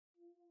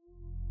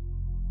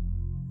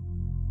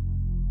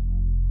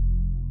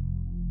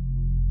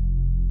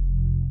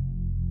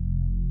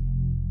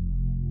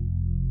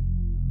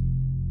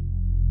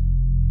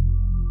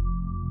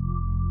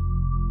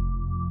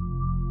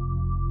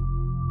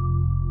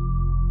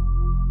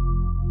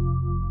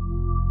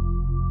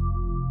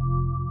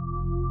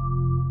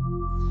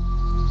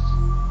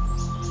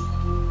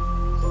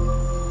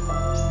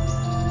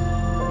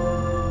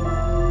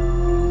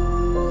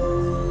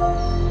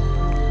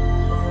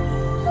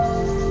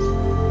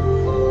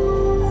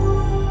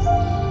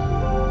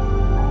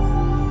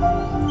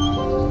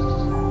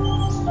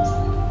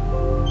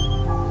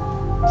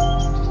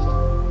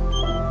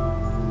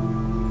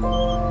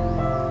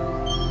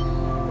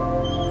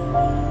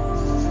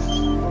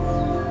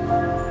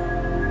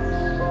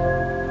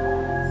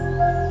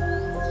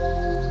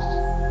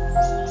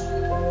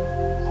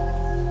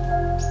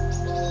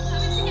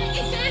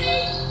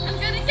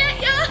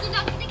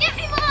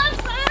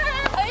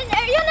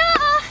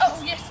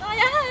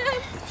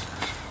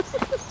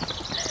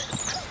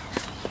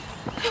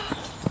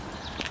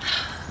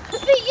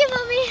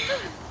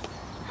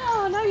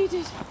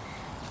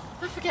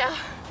forget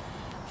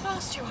how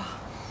fast you are.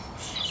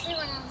 Especially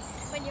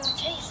when you're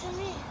chasing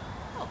me.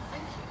 Oh,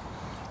 thank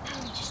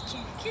you. I'm just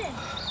joking.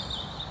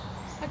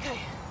 Okay.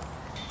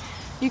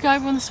 You go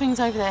over on the swings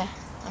over there.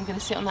 I'm going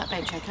to sit on that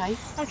bench, okay?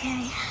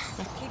 Okay.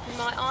 I'm keeping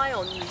my eye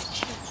on you,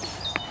 cheeky.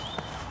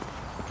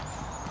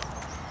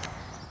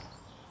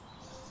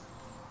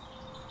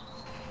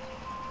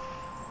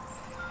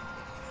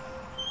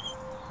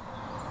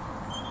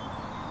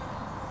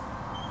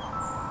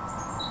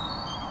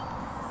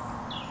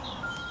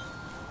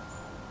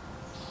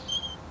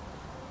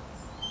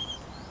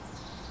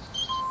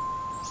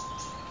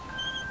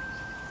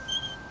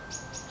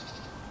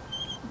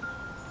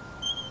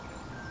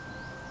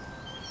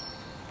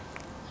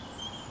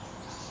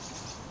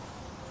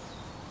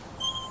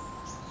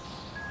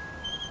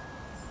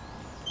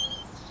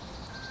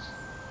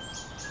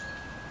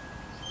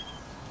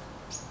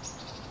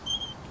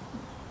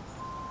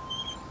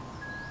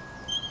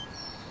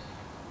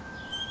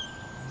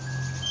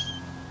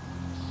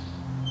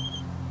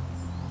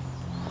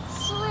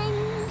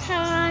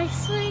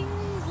 Swing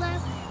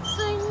left,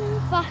 swing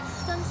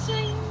fast and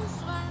swing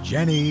slow.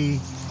 Jenny!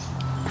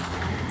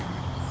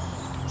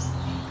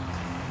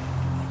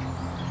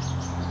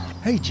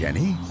 Hey,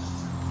 Jenny.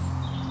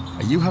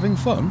 Are you having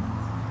fun?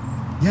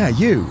 Yeah,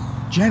 you,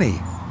 Jenny.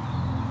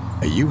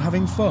 Are you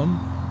having fun?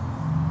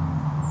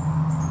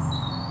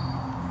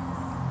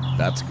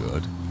 That's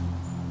good.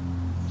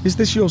 Is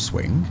this your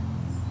swing?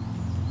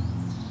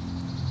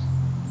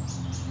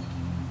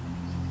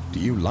 Do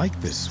you like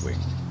this swing?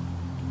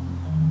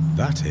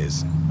 That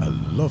is a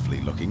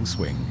lovely looking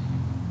swing.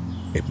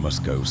 It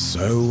must go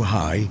so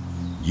high,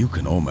 you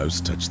can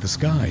almost touch the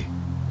sky.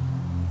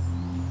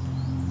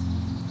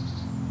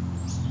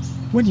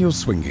 When you're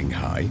swinging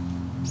high,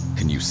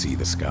 can you see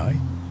the sky?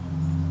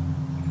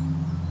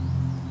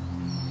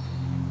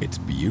 It's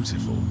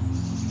beautiful.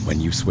 When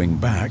you swing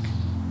back,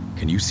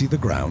 can you see the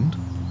ground?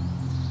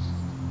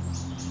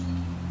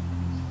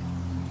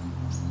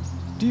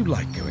 Do you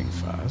like going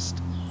fast?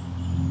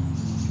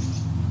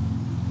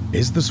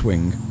 Is the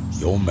swing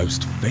your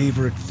most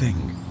favorite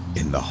thing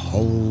in the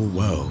whole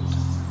world?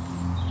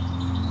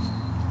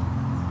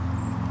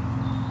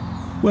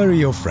 Where are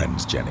your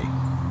friends, Jenny?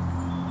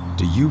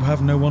 Do you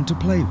have no one to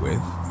play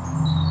with?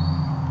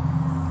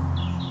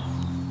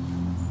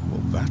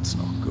 Well, that's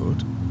not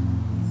good.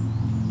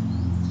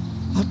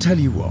 I'll tell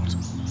you what,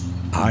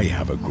 I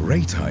have a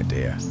great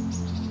idea.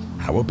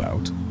 How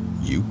about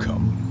you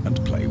come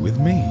and play with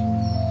me?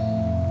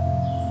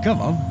 Come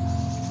on,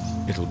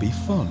 it'll be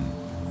fun.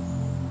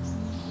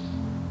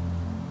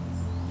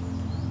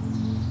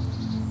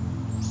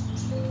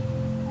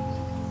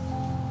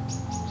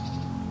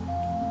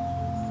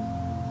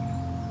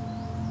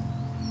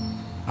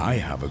 I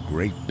have a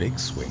great big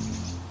swing.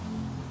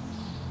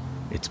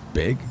 It's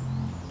big,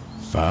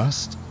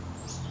 fast,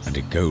 and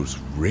it goes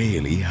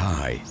really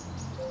high.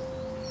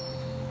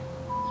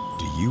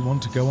 Do you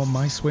want to go on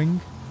my swing?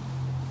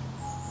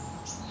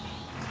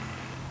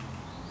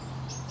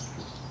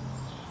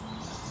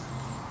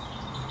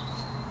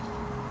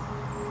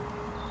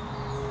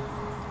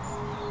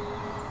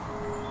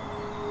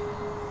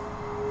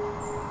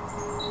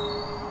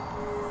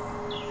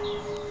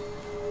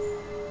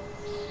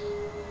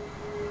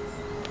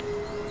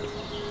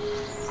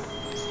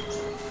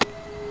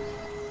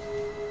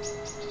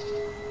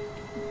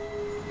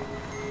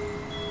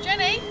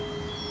 Jenny?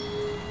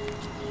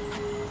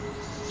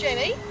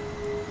 Jenny?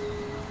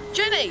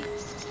 Jenny?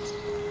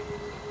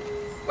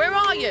 Where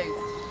are you?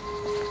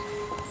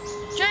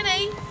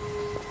 Jenny?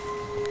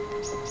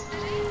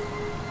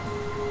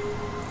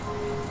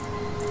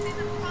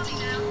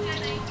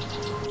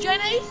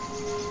 Jenny?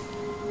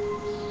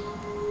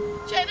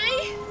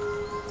 Jenny?